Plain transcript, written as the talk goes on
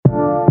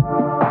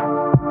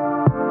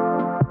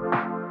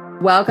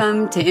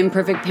Welcome to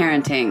Imperfect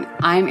Parenting.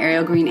 I'm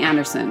Ariel Green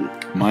Anderson.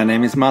 My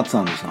name is Mats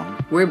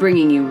Andersson. We're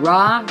bringing you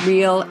raw,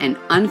 real, and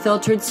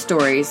unfiltered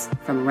stories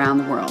from around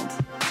the world.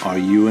 Are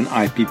you an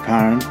IP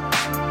parent?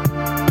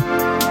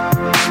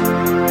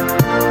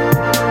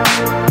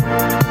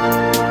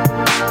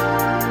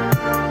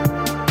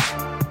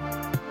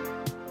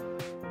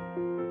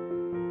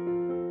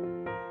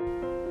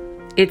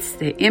 It's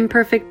the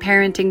Imperfect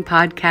Parenting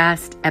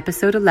Podcast,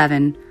 Episode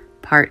 11,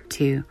 Part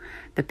 2,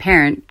 the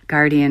Parent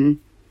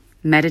Guardian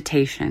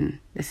Meditation.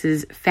 This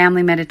is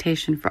family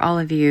meditation for all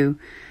of you.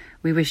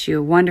 We wish you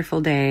a wonderful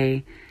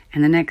day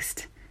and the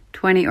next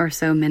 20 or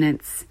so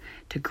minutes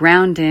to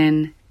ground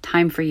in,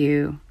 time for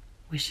you.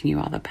 Wishing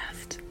you all the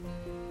best.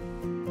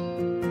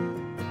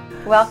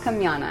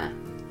 Welcome, Yana.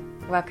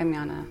 Welcome,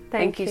 Yana.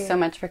 Thank you so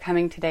much for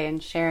coming today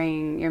and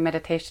sharing your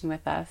meditation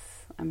with us.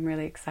 I'm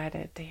really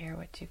excited to hear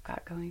what you've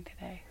got going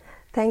today.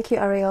 Thank you,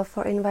 Ariel,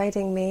 for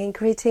inviting me.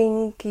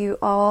 Greeting you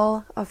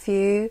all of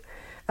you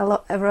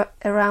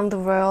around the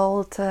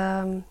world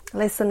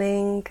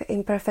listening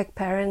Imperfect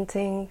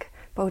Parenting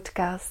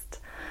podcast.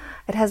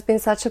 It has been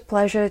such a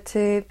pleasure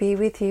to be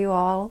with you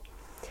all.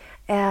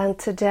 And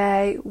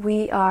today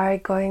we are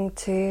going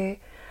to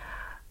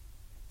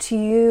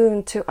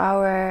tune to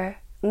our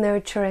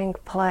nurturing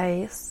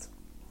place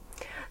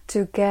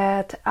to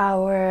get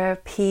our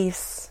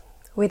peace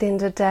within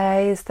the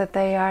days that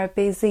they are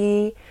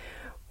busy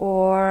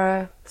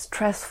or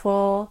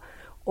stressful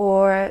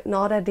or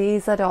not at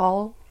ease at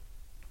all.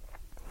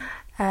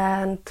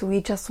 And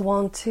we just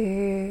want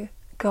to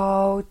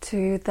go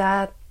to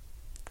that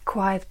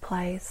quiet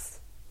place.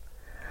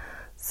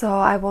 So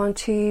I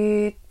want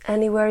you,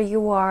 anywhere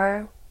you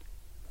are,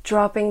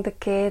 dropping the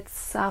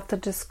kids after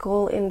the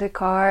school in the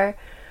car,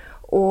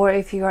 or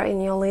if you are in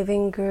your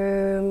living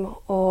room,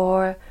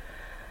 or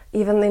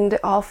even in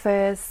the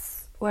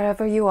office,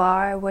 wherever you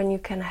are, when you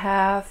can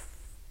have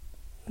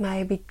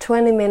maybe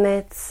 20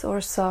 minutes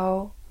or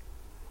so,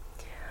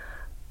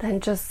 then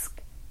just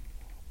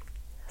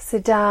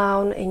sit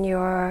down in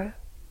your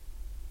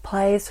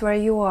place where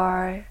you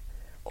are,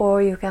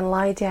 or you can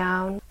lie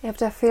down. If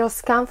that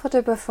feels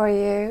comfortable for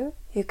you,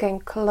 you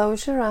can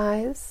close your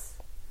eyes.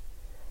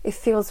 If it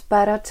feels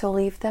better to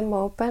leave them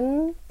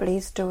open,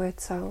 please do it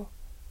so.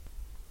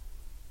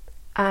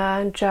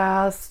 And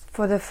just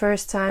for the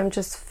first time,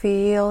 just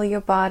feel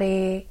your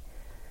body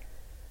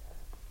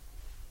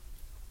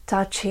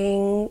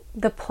touching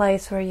the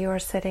place where you are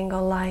sitting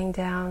or lying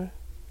down.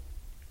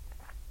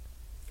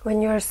 When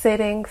you're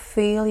sitting,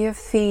 feel your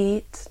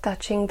feet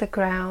touching the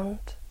ground.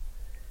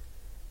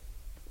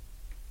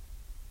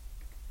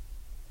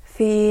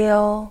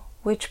 Feel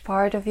which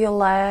part of your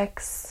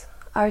legs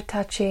are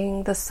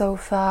touching the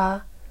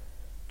sofa,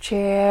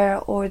 chair,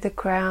 or the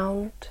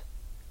ground.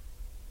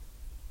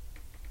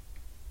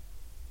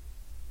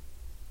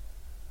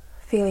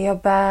 Feel your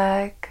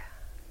back.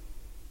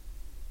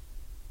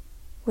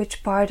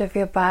 Which part of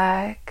your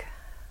back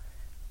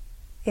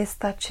is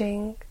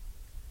touching?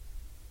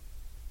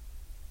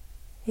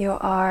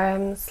 Your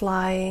arms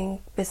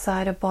lying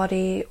beside a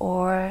body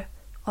or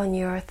on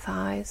your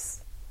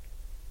thighs.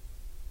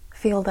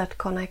 Feel that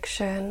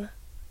connection.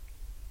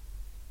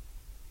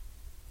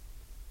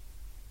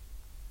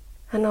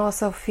 And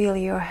also feel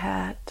your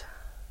head.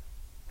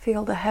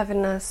 Feel the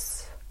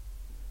heaviness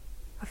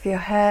of your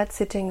head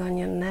sitting on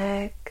your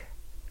neck.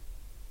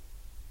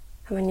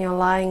 And when you're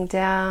lying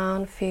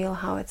down, feel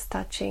how it's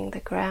touching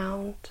the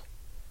ground.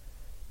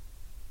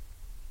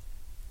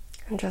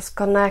 And just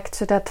connect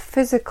to that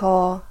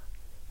physical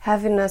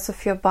heaviness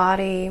of your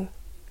body.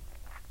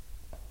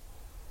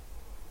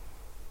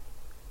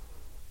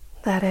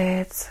 That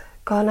it's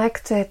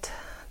connected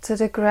to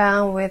the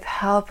ground with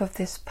help of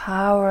this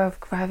power of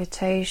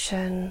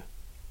gravitation.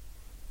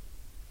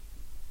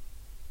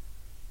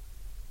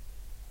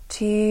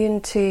 Tune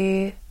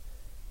to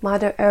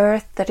Mother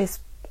Earth that is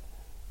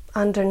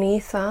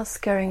underneath us,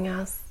 carrying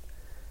us.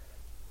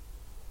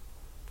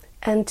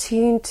 And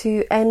tune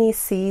to any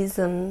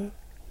season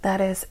that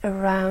is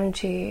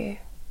around you.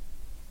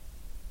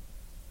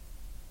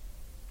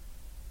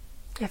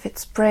 If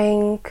it's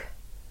spring,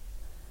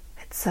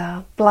 it's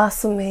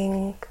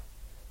blossoming,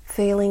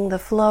 feeling the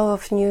flow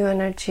of new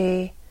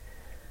energy.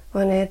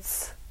 When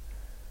it's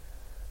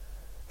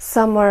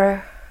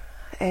summer,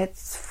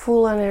 it's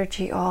full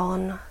energy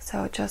on,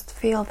 so just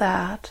feel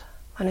that.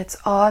 When it's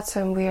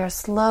autumn, we are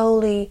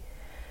slowly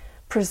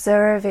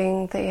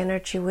preserving the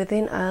energy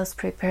within us,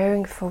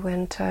 preparing for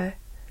winter,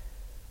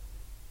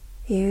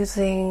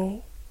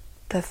 using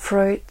the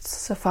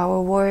fruits of our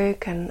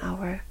work and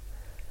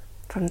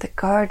from the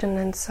garden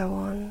and so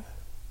on.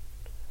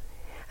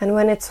 And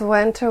when it's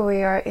winter,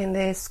 we are in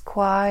this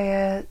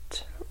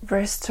quiet,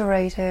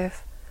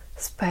 restorative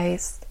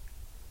space.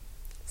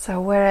 So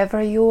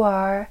wherever you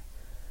are,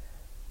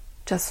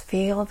 just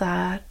feel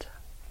that.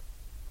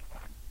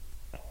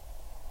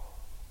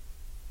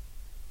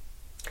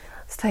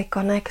 Stay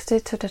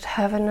connected to that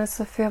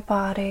heaviness of your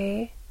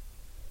body.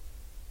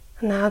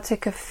 Now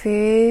take a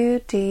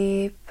few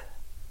deep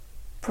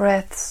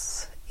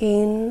breaths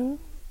in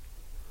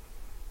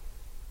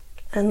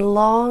and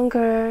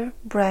longer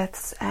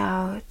breaths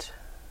out.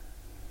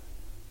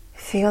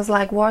 It feels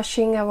like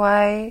washing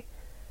away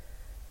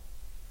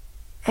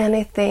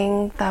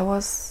anything that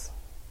was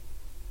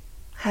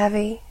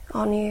heavy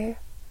on you.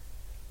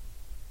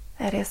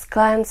 That is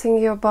cleansing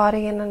your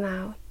body in and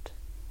out.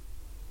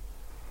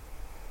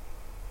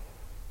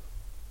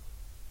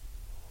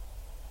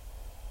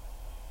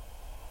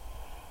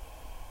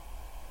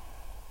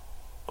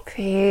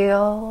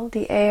 Feel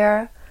the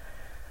air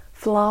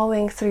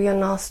flowing through your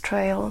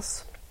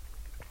nostrils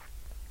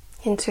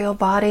into your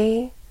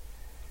body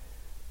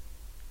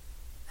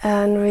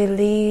and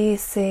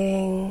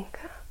releasing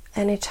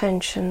any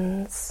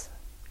tensions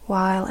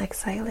while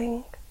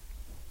exhaling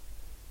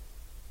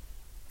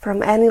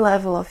from any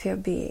level of your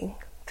being,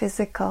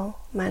 physical,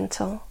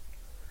 mental,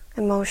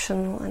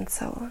 emotional, and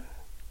so on.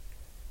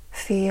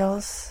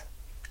 Feels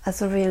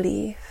as a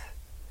relief.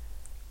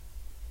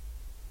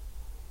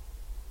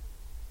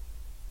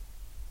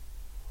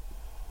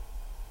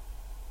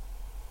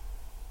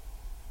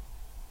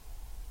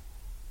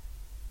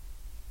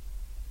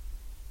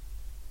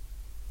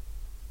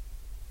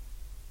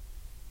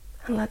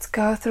 And let's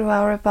go through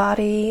our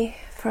body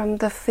from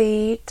the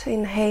feet,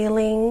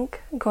 inhaling,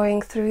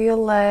 going through your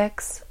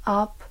legs,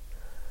 up,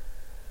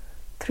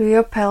 through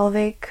your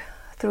pelvic,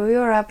 through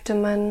your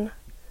abdomen,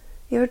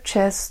 your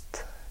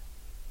chest,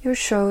 your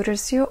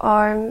shoulders, your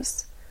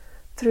arms,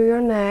 through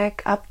your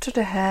neck, up to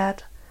the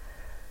head,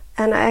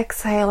 and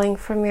exhaling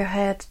from your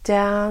head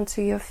down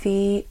to your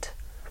feet.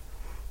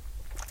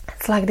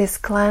 It's like this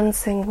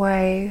cleansing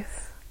wave.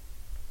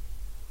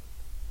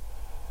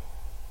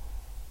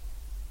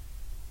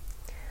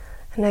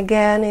 And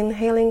again,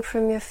 inhaling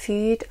from your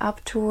feet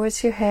up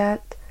towards your head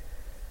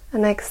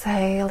and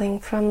exhaling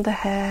from the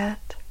head,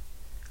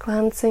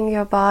 cleansing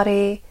your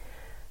body,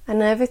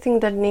 and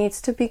everything that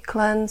needs to be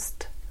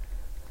cleansed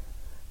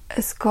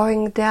is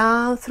going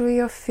down through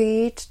your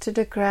feet to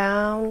the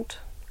ground,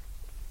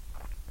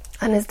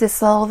 and it's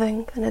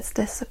dissolving and it's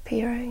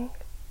disappearing.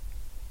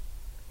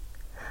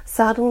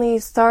 Suddenly you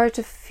start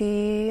to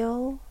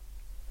feel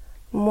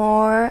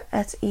more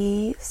at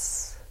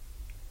ease,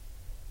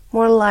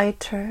 more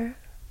lighter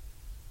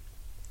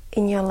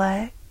in your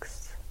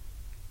legs.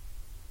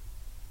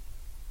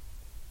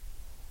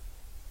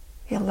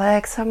 Your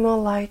legs are more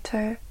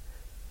lighter.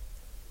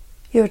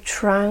 Your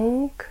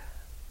trunk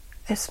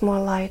is more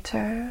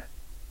lighter.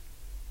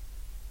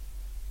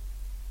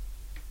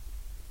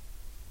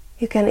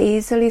 You can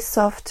easily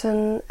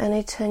soften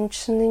any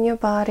tension in your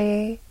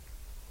body.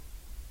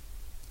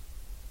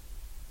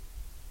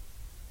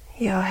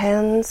 Your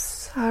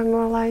hands are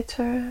more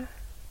lighter.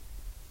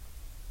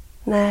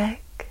 Neck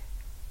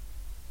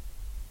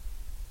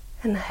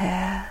and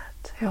head.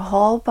 Your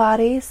whole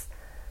body is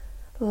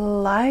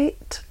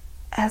light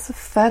as a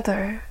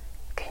feather.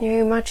 Can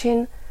you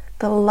imagine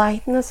the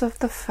lightness of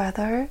the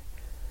feather?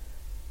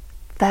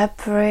 That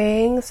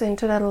brings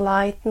into the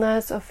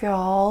lightness of your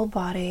whole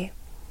body.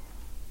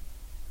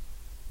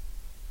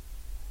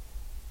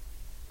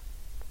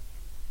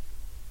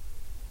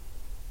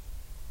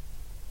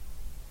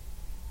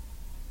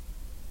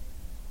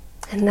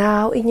 And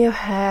now in your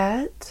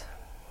head,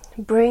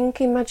 bring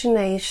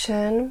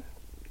imagination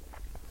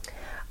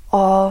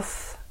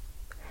of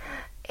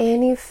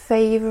any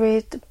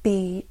favorite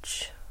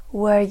beach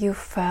where you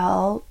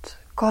felt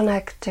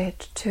connected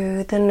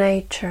to the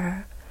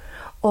nature,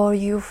 or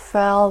you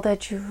felt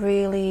that you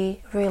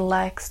really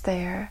relaxed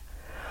there,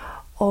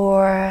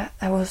 or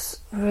it was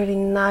really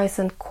nice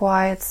and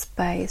quiet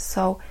space.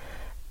 So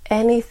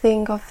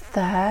anything of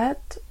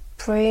that,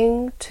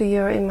 bring to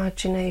your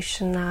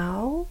imagination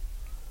now.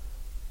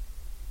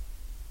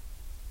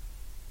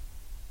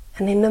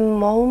 And in a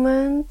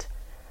moment,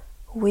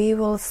 we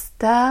will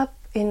step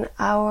in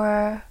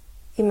our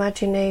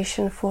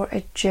imagination for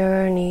a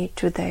journey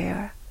to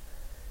there.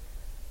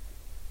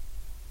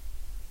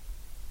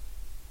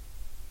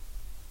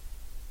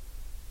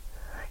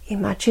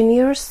 Imagine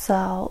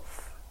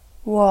yourself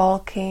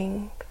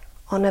walking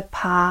on a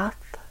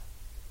path.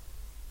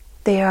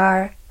 There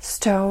are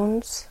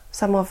stones,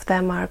 some of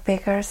them are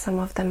bigger, some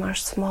of them are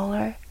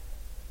smaller.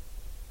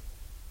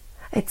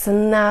 It's a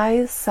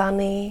nice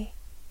sunny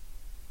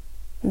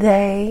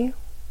day.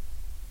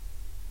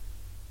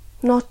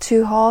 Not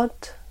too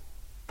hot,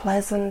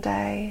 pleasant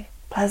day,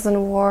 pleasant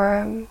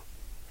warm.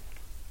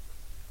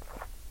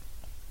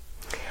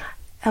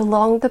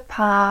 Along the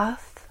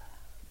path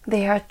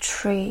there are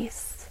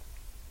trees.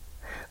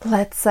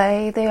 Let's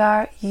say they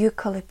are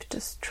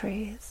eucalyptus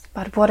trees,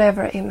 but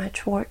whatever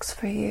image works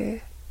for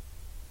you.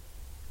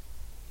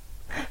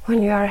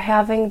 When you are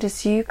having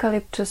these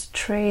eucalyptus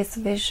trees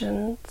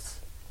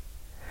visions,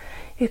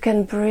 you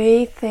can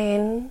breathe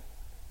in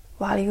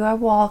while you are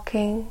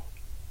walking,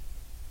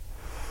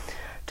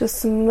 to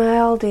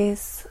smell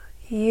these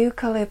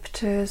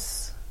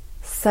eucalyptus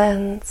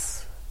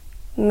scents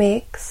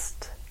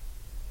mixed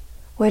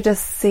with the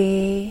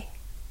sea,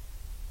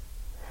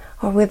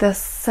 or with the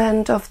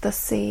scent of the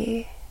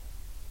sea.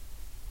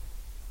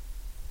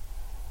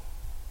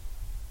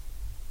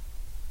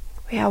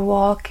 We are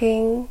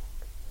walking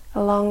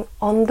along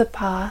on the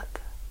path,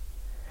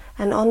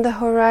 And on the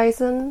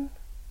horizon,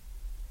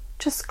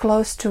 just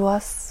close to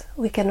us,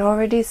 we can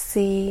already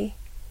see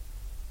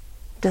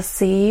the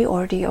sea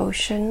or the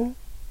ocean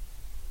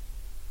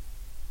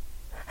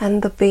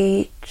and the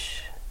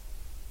beach,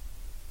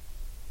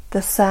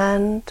 the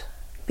sand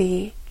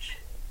beach.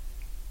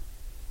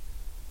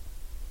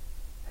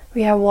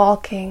 We are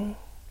walking.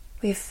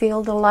 We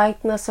feel the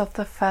lightness of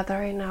the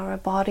feather in our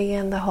body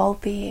and the whole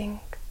being.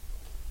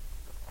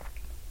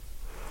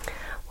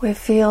 We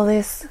feel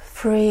these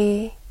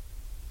free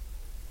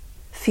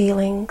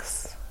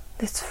feelings,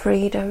 this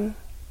freedom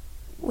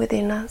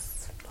within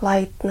us,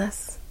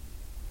 lightness.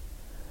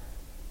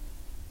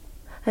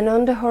 And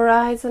on the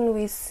horizon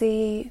we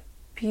see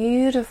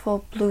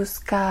beautiful blue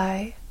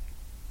sky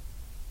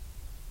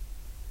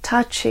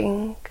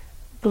touching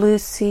blue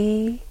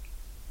sea.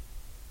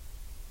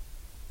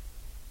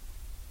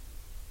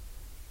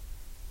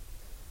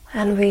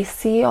 And we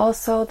see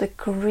also the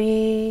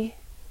green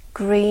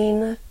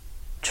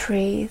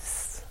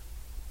trees,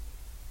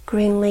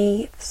 green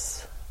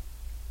leaves.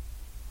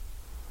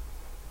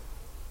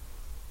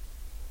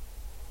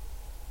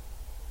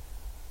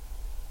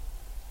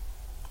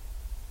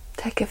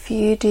 Take a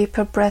few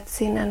deeper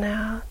breaths in and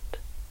out.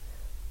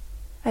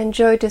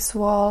 Enjoy this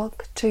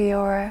walk to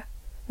your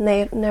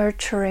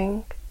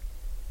nurturing,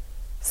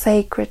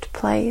 sacred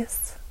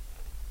place.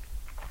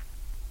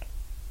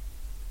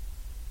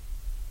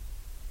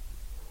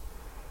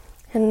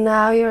 And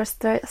now you're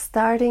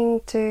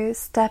starting to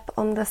step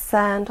on the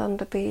sand on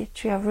the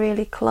beach. You are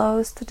really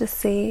close to the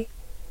sea.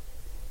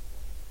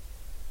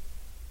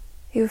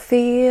 You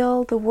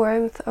feel the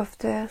warmth of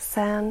the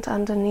sand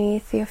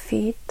underneath your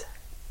feet.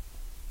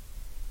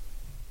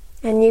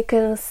 And you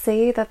can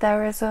see that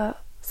there is a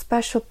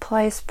special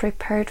place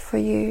prepared for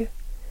you.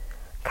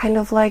 Kind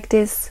of like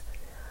this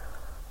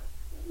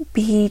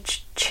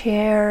beach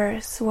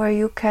chairs where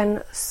you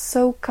can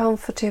so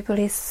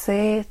comfortably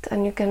sit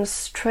and you can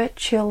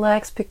stretch your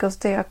legs because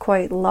they are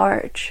quite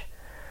large.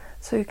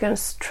 So you can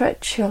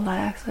stretch your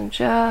legs and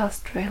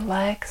just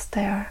relax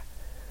there.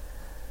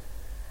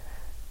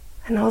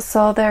 And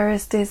also there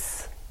is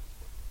this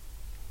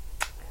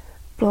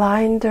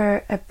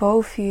blinder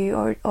above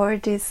you or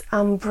this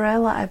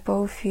umbrella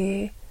above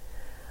you,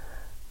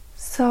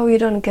 so you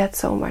don't get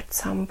so much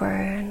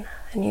sunburn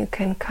and you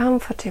can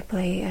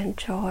comfortably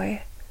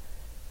enjoy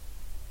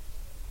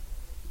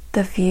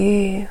the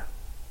view.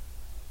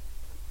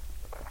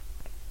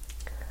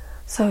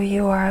 So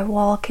you are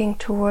walking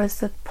towards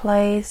that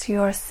place,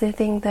 you are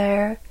sitting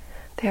there.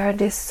 There are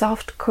these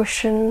soft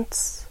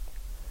cushions.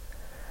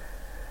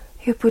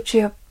 You put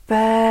your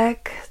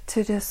back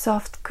to the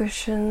soft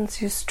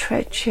cushions, you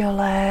stretch your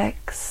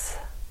legs.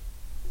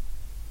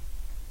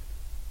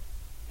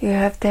 You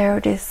have there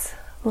this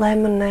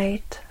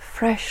lemonade,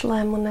 fresh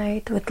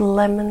lemonade with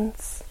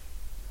lemons.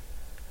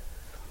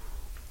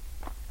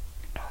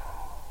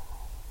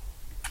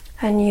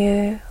 And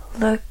you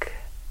look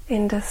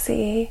in the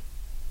sea.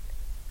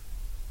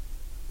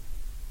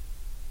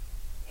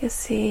 You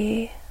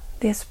see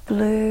this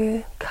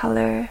blue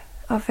color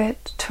of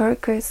it,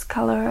 turquoise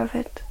color of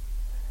it.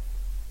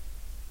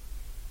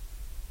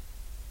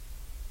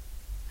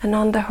 And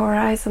on the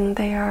horizon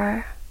there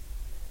are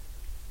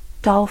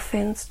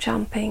dolphins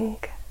jumping.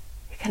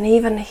 You can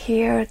even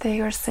hear they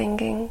are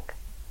singing,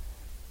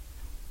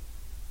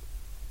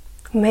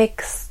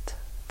 mixed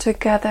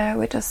together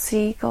with the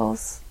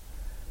seagulls'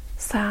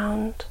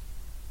 sound.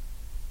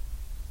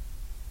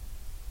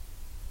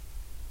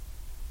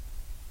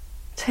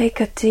 Take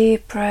a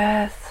deep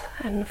breath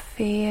and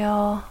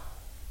feel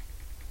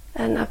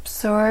and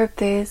absorb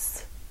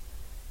this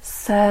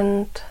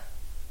scent,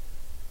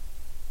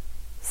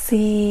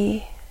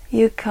 sea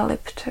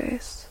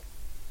eucalyptus,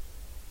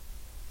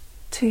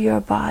 to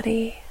your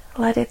body.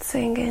 Let it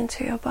sink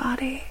into your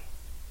body.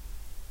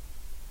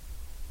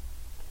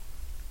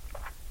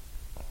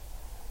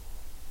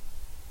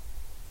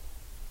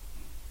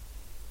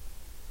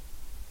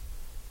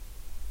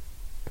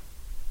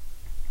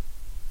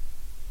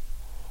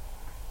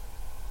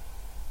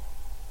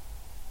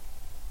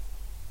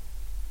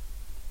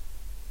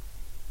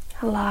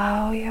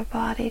 Allow your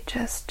body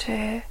just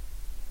to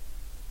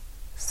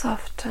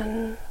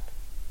soften,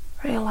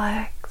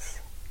 relax.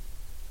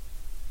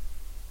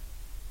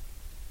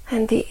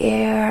 And the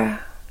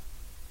air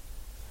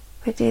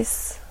with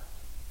this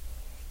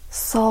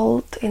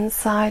salt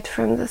inside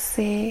from the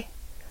sea,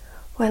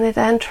 when it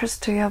enters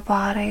to your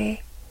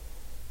body,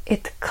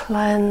 it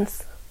cleanses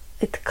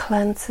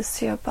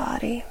your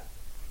body.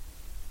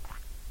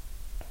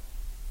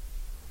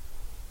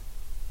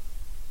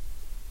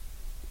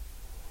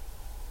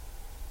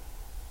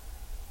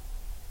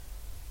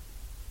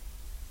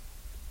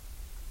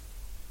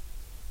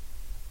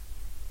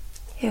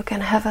 You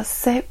can have a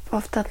sip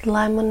of that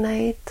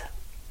lemonade.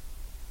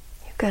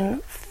 You can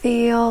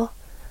feel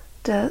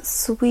the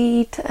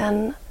sweet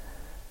and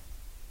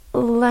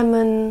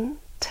lemon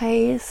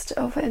taste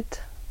of it.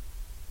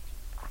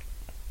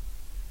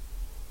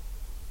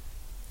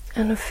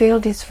 And feel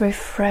this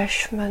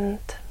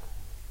refreshment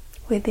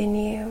within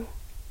you.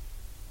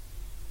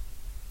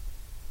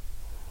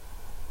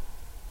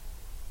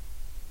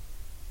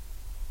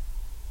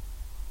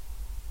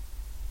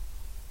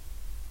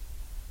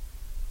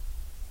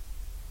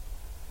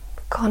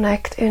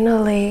 connect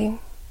innerly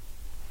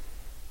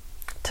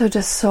to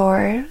the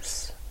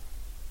source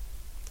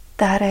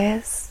that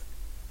is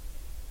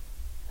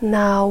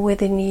now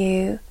within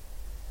you,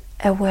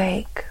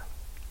 awake.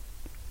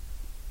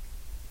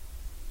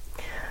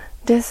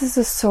 This is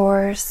a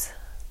source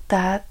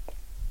that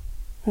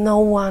no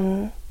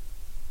one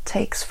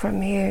takes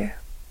from you,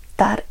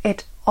 that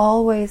it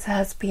always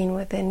has been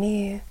within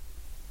you.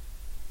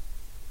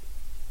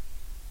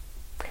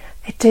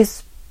 It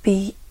is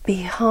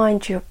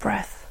behind your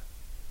breath.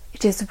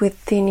 It is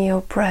within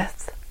your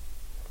breath.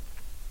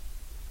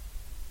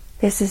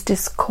 This is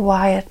this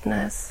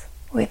quietness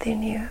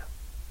within you.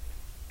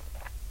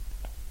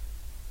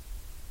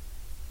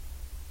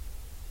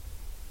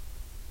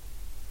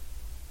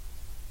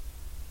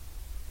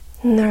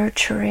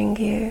 Nurturing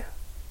you.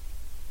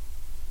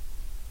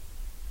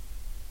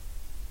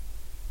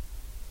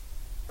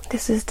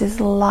 This is this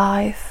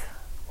life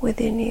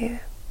within you,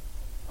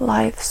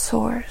 life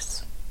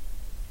source.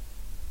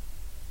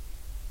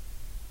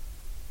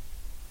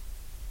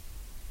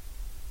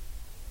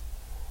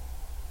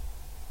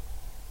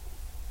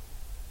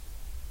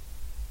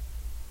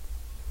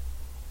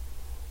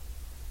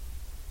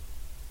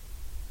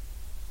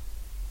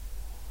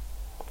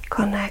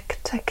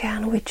 Connect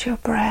again with your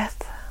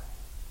breath,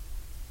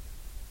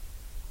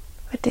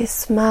 with this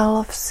smell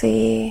of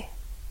sea,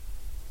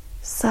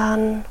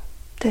 sun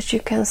that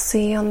you can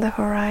see on the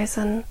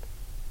horizon.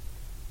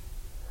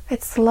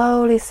 It's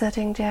slowly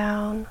setting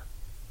down,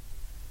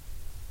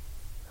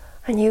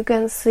 and you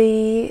can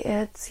see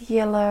its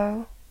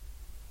yellow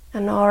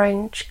and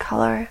orange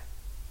color.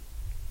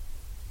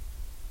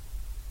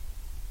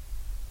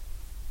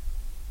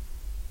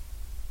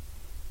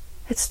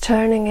 It's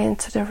turning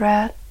into the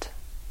red,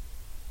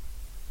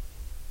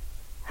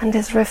 and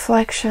this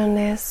reflection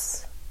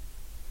is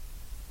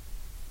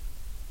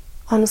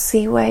on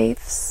sea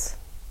waves.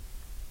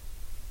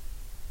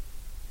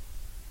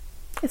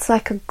 It's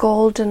like a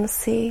golden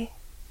sea.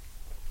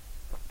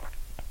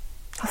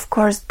 Of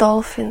course,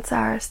 dolphins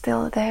are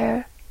still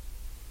there.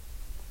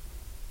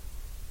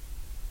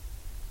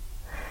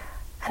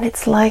 And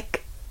it's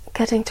like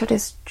getting to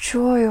this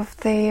joy of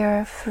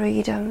their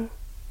freedom,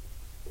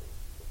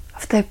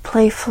 of their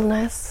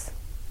playfulness,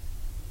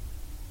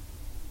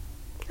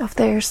 of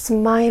their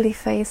smiley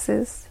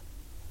faces.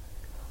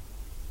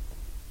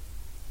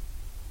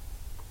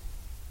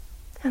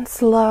 And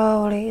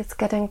slowly it's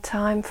getting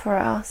time for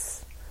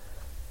us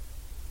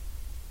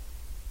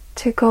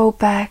to go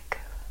back.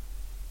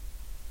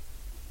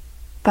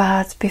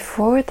 But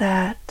before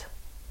that,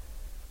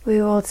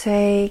 we will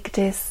take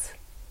this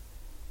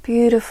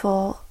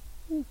beautiful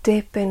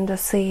dip in the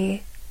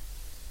sea.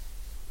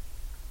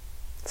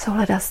 So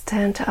let us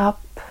stand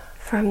up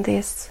from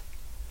this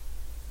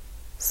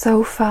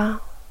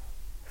sofa,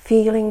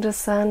 feeling the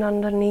sun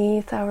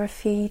underneath our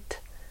feet,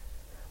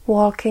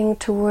 walking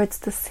towards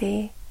the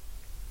sea.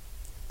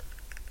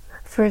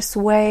 First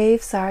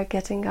waves are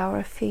getting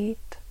our feet.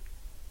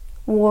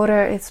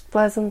 Water is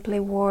pleasantly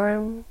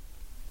warm.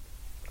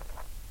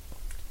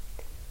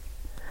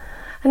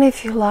 And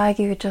if you like,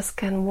 you just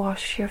can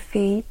wash your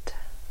feet.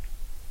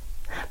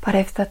 But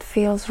if that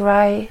feels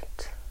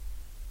right,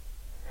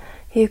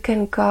 you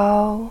can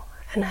go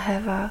and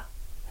have a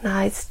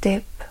nice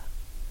dip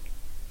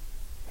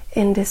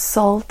in this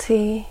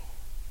salty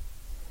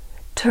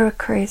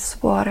turquoise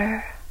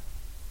water.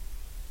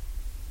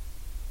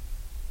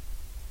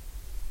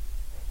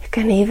 You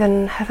can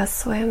even have a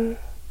swim.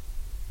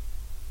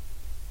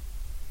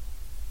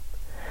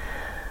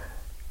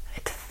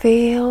 It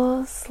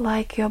feels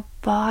like your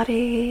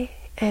body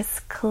is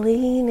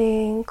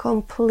cleaning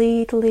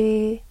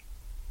completely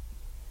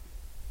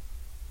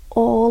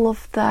all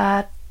of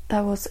that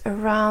was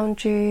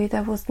around you,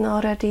 that was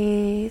not at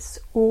ease,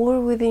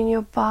 or within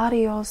your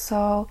body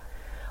also,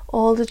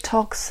 all the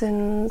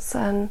toxins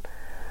and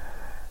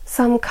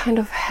some kind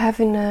of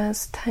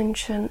heaviness,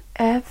 tension,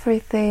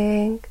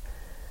 everything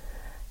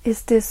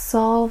is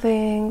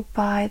dissolving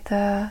by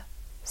the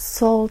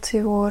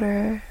salty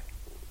water.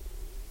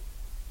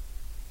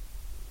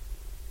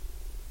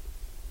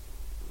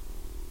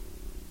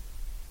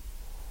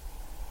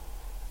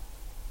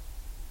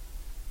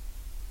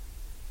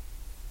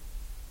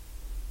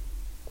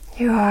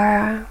 You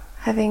are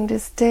having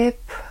this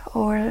dip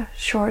or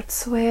short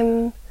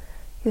swim.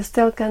 You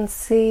still can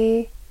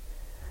see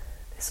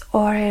this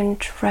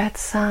orange-red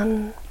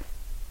sun.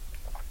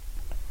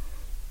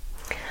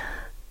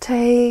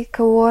 Take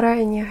water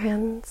in your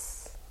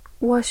hands.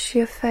 Wash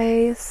your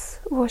face,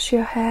 wash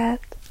your head.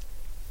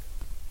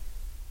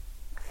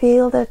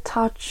 Feel the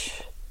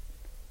touch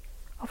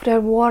of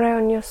that water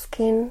on your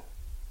skin.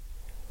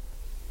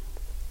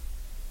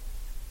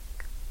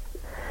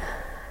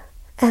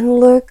 And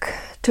look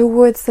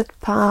towards that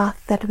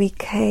path that we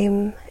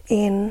came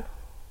in,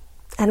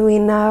 and we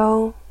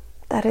know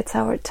that it's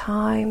our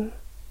time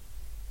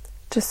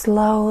to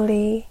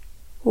slowly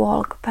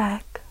walk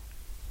back.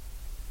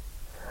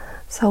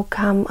 So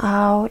come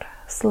out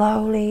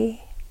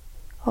slowly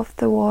of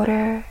the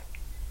water.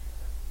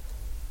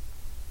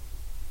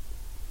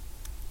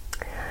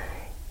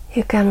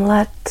 You can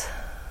let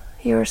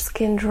your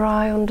skin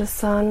dry on the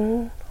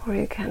sun, or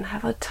you can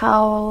have a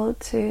towel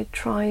to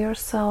dry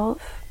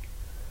yourself.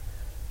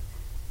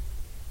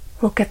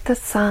 Look at the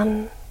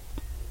sun.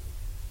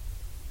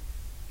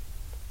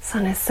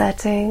 Sun is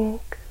setting.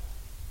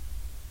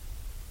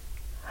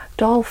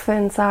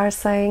 Dolphins are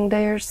saying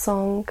their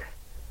song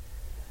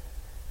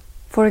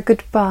for a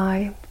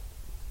goodbye.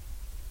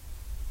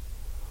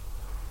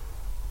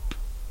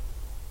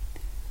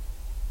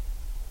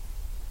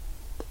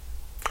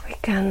 We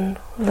can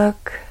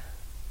look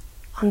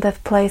on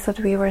that place that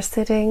we were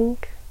sitting.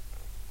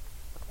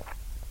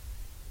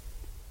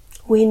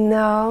 We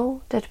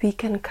know that we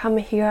can come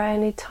here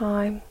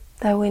anytime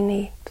that we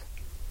need.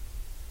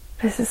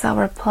 This is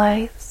our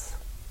place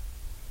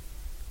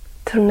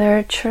to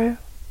nurture,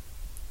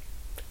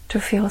 to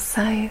feel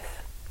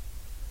safe,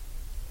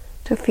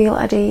 to feel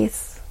at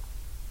ease,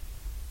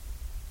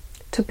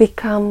 to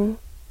become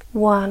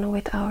one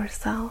with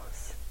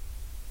ourselves.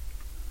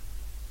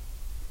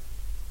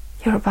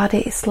 Your body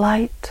is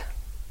light.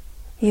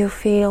 You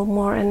feel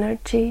more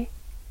energy.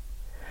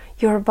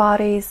 Your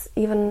body is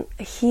even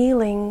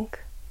healing.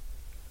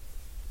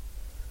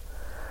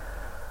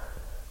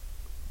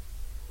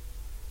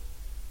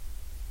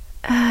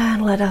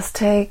 And let us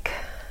take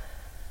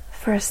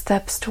first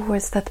steps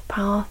towards that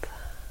path.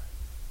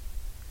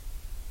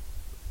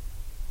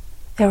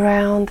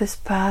 Around this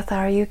path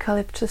are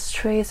eucalyptus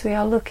trees. We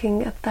are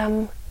looking at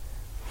them,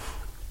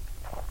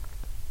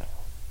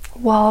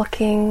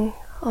 walking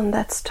on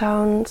that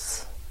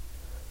stones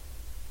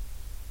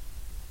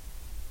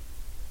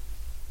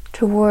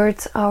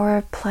towards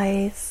our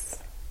place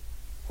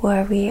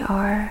where we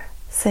are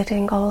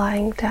sitting or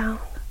lying down.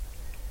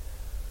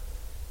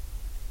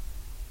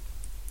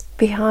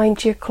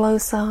 Behind your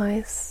closed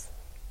eyes,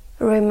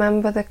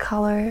 remember the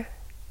color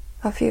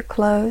of your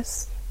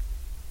clothes.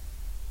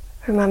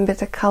 Remember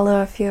the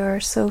color of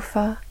your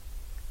sofa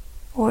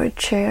or a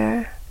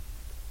chair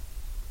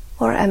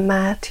or a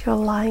mat you're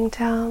lying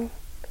down.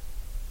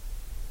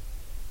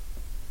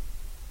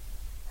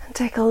 And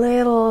take a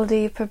little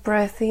deeper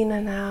breath in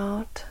and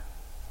out.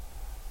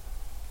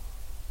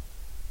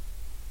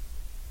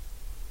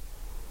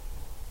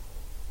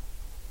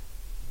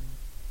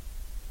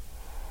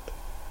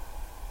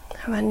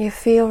 When you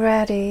feel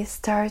ready,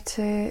 start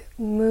to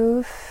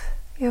move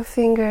your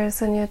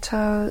fingers and your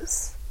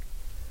toes.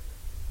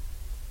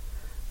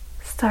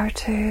 Start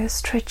to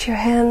stretch your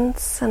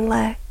hands and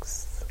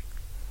legs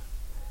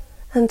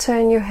and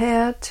turn your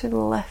head to the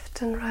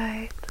left and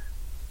right.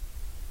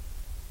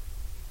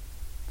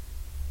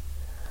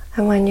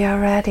 And when you're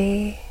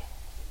ready,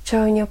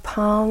 join your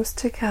palms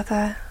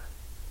together,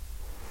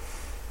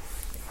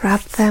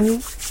 wrap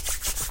them.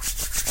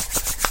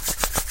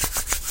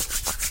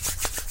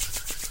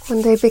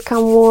 When they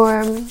become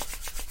warm,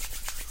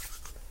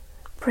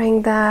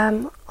 bring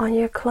them on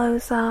your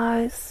closed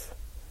eyes.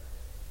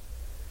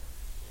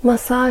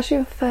 Massage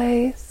your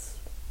face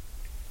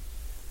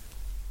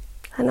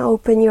and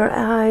open your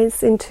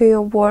eyes into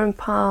your warm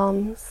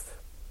palms.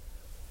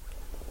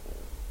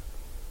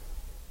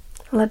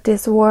 Let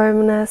this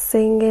warmness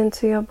sink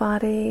into your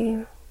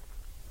body.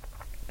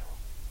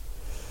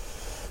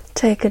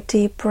 Take a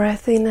deep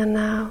breath in and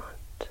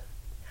out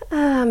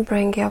and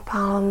bring your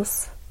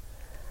palms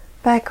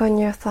back on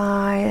your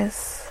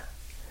thighs.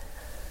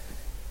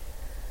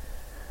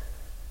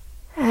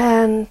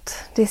 And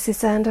this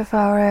is the end of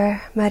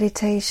our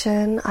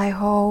meditation. I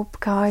hope,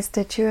 guys,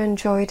 that you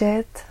enjoyed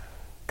it,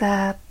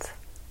 that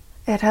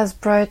it has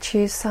brought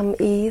you some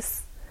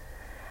ease,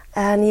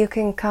 and you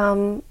can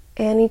come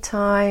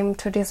anytime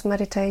to this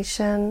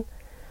meditation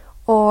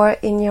or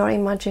in your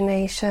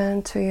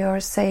imagination to your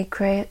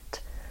sacred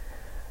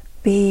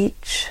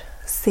beach,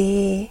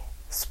 sea,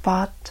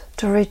 spot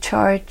to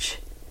recharge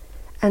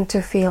and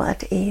to feel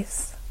at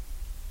ease.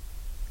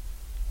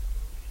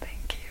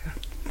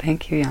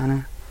 Thank you,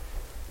 Jana.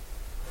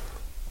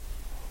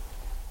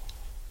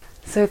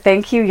 So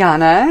thank you,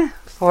 Jana,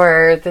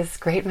 for this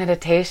great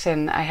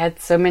meditation. I had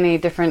so many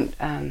different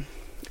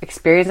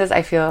experiences.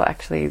 I feel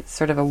actually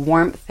sort of a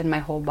warmth in my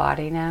whole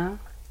body now.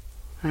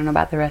 I don't know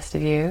about the rest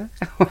of you,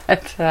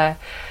 but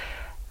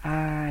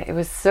it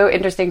was so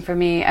interesting for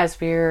me as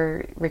we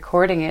were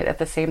recording it at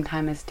the same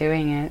time as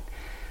doing it.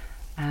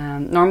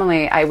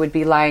 Normally I would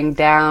be lying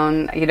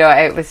down,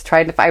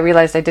 I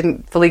realized I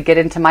didn't fully get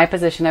into my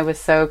position. I was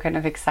so kind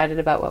of excited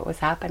about what was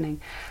happening.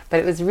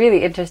 But it was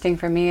really interesting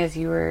for me as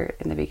you were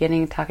in the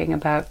beginning talking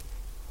about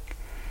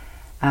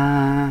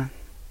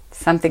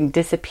something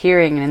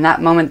disappearing, and in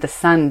that moment the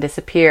sun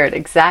disappeared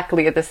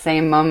exactly at the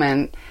same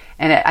moment,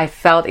 and I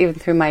felt even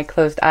through my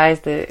closed eyes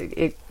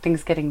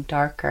things getting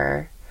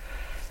darker,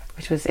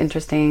 which was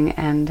interesting,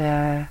 and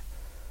I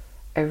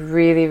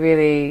really,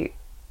 really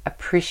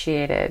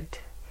appreciated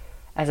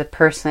as a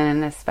person,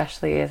 and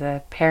especially as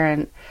a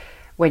parent,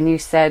 when you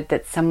said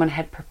that someone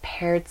had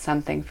prepared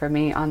something for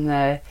me on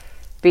the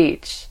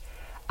beach.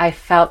 I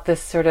felt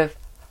this sort of,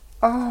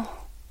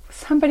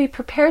 somebody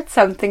prepared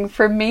something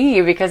for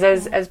me, because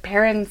as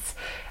parents,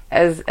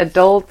 as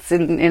adults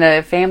in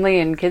a family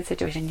and kid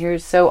situation, you're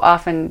so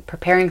often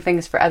preparing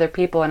things for other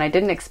people, and I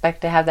didn't expect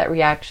to have that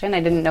reaction.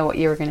 I didn't know what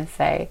you were going to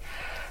say,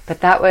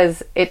 but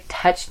it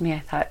touched me.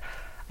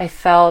 I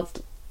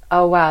felt,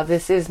 oh wow,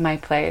 this is my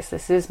place,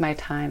 this is my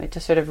time. It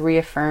just sort of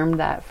reaffirmed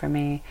that for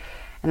me.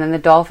 And then the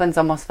dolphins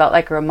almost felt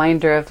like a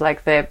reminder of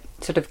like the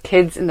sort of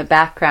kids in the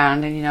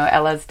background, and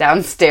Ella's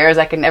downstairs.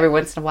 I can every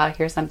once in a while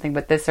hear something,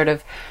 but this sort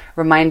of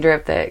reminder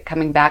of the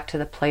coming back to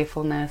the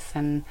playfulness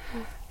and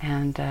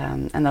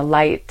the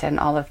light and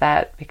all of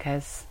that,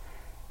 because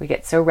we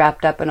get so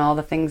wrapped up in all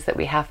the things that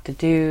we have to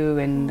do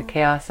and the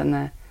chaos and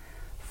the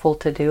full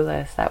to-do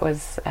list. That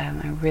was I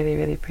really,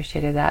 really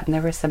appreciated that. And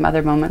there were some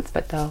other moments,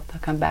 but they'll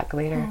come back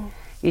later.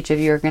 Each of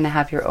you are going to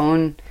have your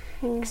own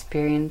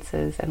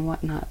experiences and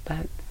whatnot,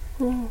 but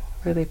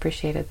really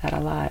appreciated that a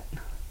lot.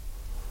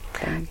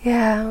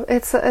 Yeah,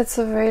 it's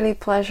a really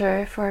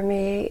pleasure for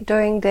me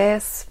doing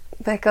this,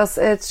 because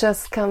it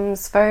just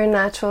comes very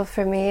natural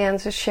for me, and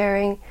just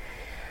sharing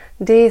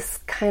this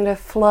kind of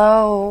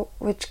flow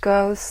which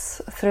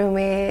goes through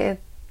me,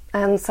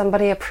 and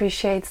somebody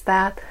appreciates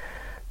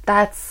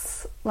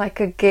that's like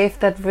a gift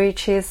that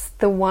reaches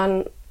the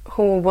one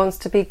who wants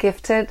to be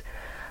gifted.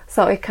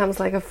 So it comes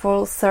like a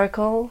full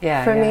circle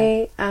for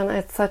me, and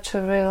it's such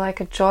a really like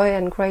a joy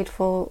and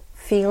grateful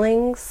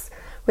feelings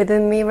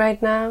within me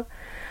right now.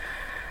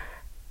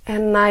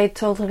 And I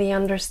totally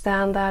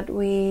understand that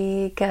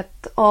we get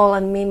all,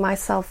 and me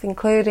myself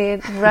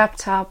included,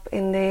 wrapped up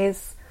in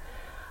this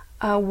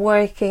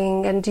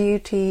working and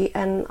duty,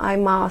 and I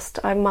must.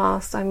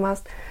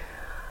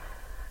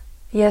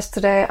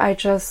 Yesterday I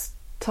just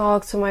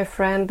talked to my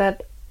friend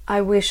that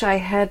I wish I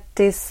had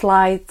these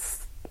slides,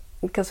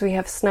 because we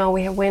have snow,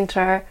 we have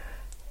winter,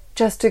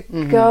 just to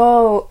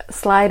go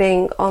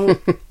sliding on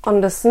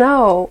on the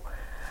snow.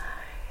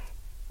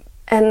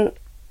 And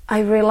I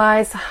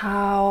realize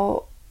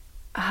how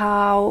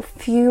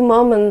few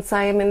moments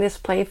I am in these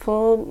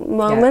playful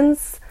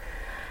moments,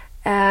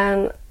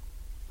 and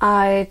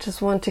I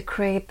just want to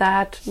create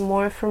that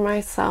more for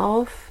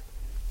myself,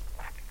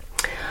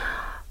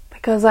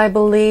 because I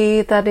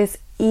believe that this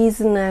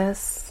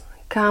easiness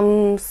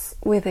comes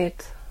with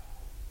it.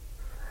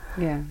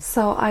 Yeah.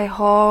 So I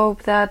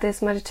hope that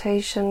this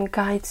meditation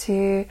guides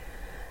you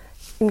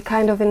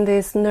in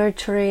this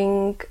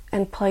nurturing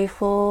and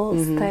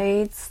playful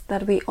states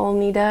that we all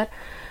need that.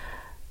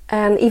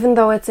 And even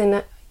though it's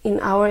in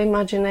our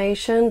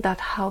imagination, that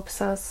helps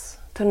us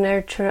to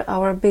nurture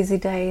our busy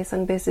days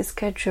and busy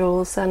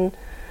schedules. And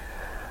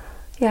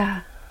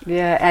yeah,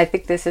 I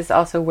think this is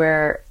also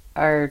where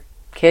our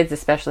kids,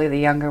 especially the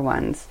younger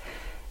ones,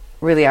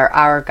 really are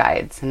our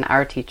guides and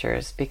our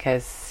teachers,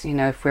 because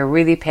if we're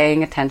really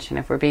paying attention,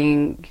 if we're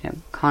being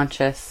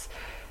conscious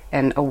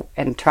and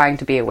trying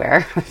to be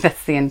aware,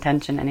 that's the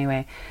intention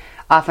anyway,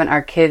 often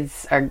our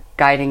kids are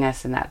guiding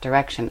us in that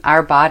direction.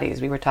 Our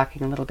bodies, we were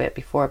talking a little bit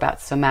before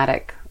about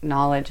somatic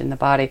knowledge in the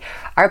body,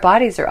 our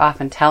bodies are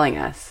often telling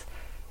us,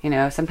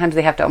 sometimes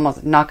they have to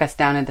almost knock us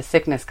down into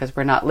sickness because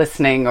we're not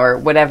listening or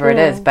whatever it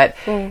is, but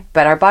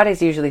our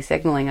body's usually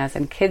signaling us,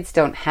 and kids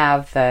don't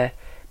have the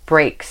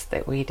breaks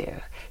that we do,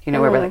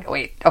 where we're like,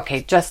 wait,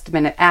 okay, just a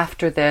minute,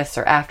 after this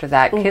or after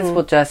that. Kids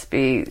will just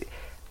be,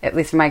 at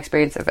least from my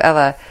experience of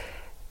Ella,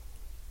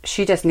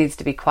 she just needs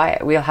to be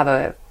quiet. We'll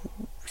have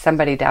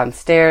somebody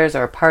downstairs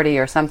or a party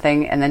or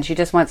something, and then she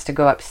just wants to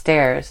go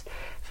upstairs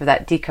for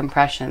that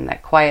decompression,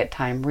 that quiet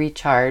time,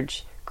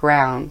 recharge,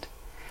 ground.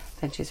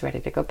 Then she's ready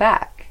to go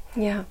back.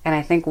 Yeah. And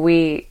I think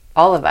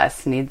all of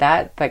us need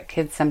that, but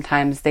kids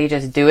sometimes, they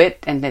just do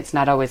it, and it's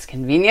not always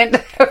convenient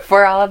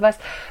for all of us.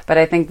 But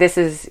I think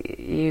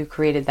you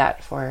created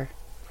that for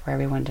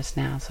everyone just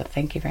now, so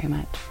thank you very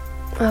much.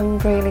 I'm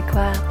really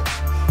glad.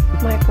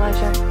 My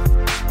pleasure.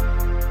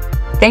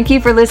 Thank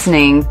you for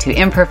listening to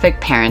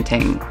Imperfect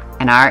Parenting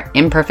and our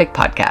Imperfect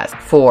podcast.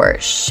 For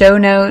show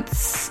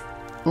notes,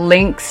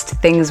 links to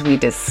things we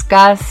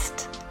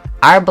discussed,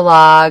 our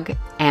blog,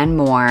 and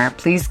more,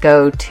 please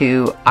go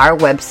to our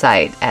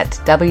website at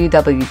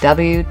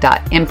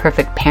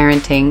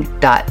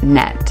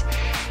www.imperfectparenting.net.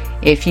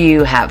 If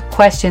you have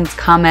questions,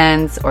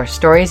 comments, or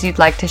stories you'd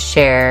like to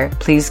share,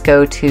 please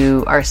go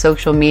to our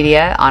social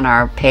media on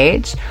our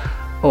page,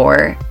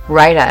 or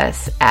write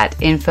us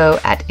at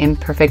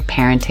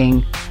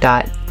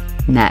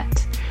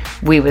info@imperfectparenting.net.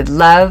 We would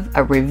love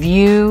a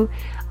review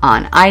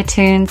on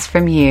iTunes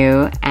from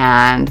you,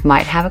 and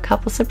might have a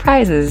couple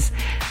surprises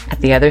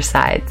at the other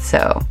side.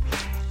 So,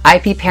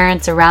 IP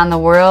parents around the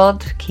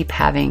world, keep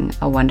having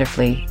a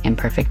wonderfully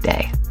imperfect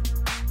day.